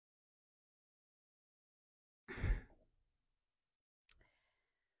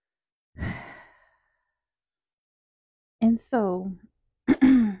And so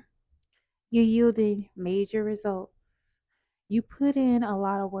you're yielding major results. You put in a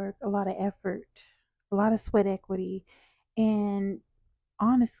lot of work, a lot of effort, a lot of sweat equity, and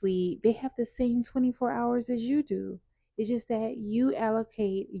honestly, they have the same 24 hours as you do. It's just that you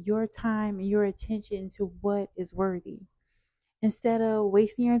allocate your time and your attention to what is worthy instead of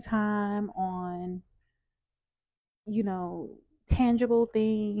wasting your time on, you know, tangible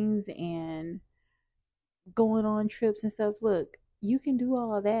things and going on trips and stuff. Look, you can do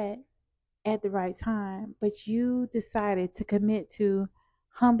all of that at the right time, but you decided to commit to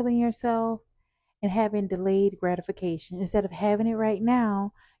humbling yourself and having delayed gratification. Instead of having it right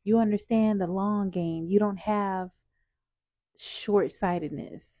now, you understand the long game. You don't have short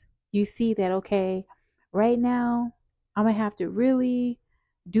sightedness. You see that, okay, right now, I'm going to have to really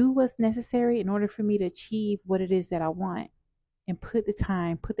do what's necessary in order for me to achieve what it is that I want and put the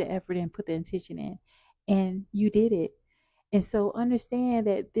time, put the effort in, put the intention in. And you did it. And so understand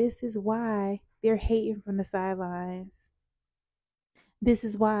that this is why they're hating from the sidelines. This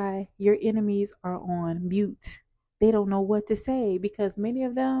is why your enemies are on mute. They don't know what to say because many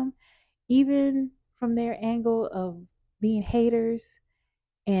of them, even from their angle of being haters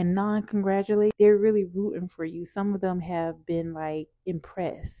and non-congratulate, they're really rooting for you. Some of them have been like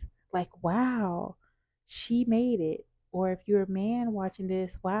impressed, like, wow, she made it. Or if you're a man watching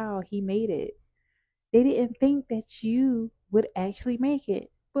this, wow, he made it. They didn't think that you would actually make it.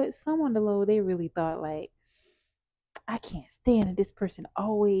 But some on the low, they really thought like, I can't stand it. This person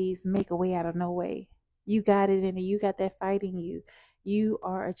always make a way out of no way. You got it in you. You got that fight in you. You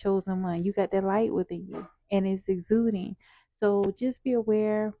are a chosen one. You got that light within you, and it's exuding. So just be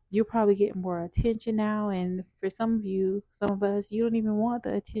aware. You're probably getting more attention now, and for some of you, some of us, you don't even want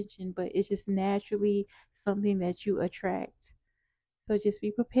the attention, but it's just naturally something that you attract. So just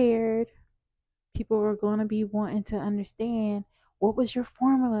be prepared. People are going to be wanting to understand what was your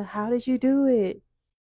formula? How did you do it?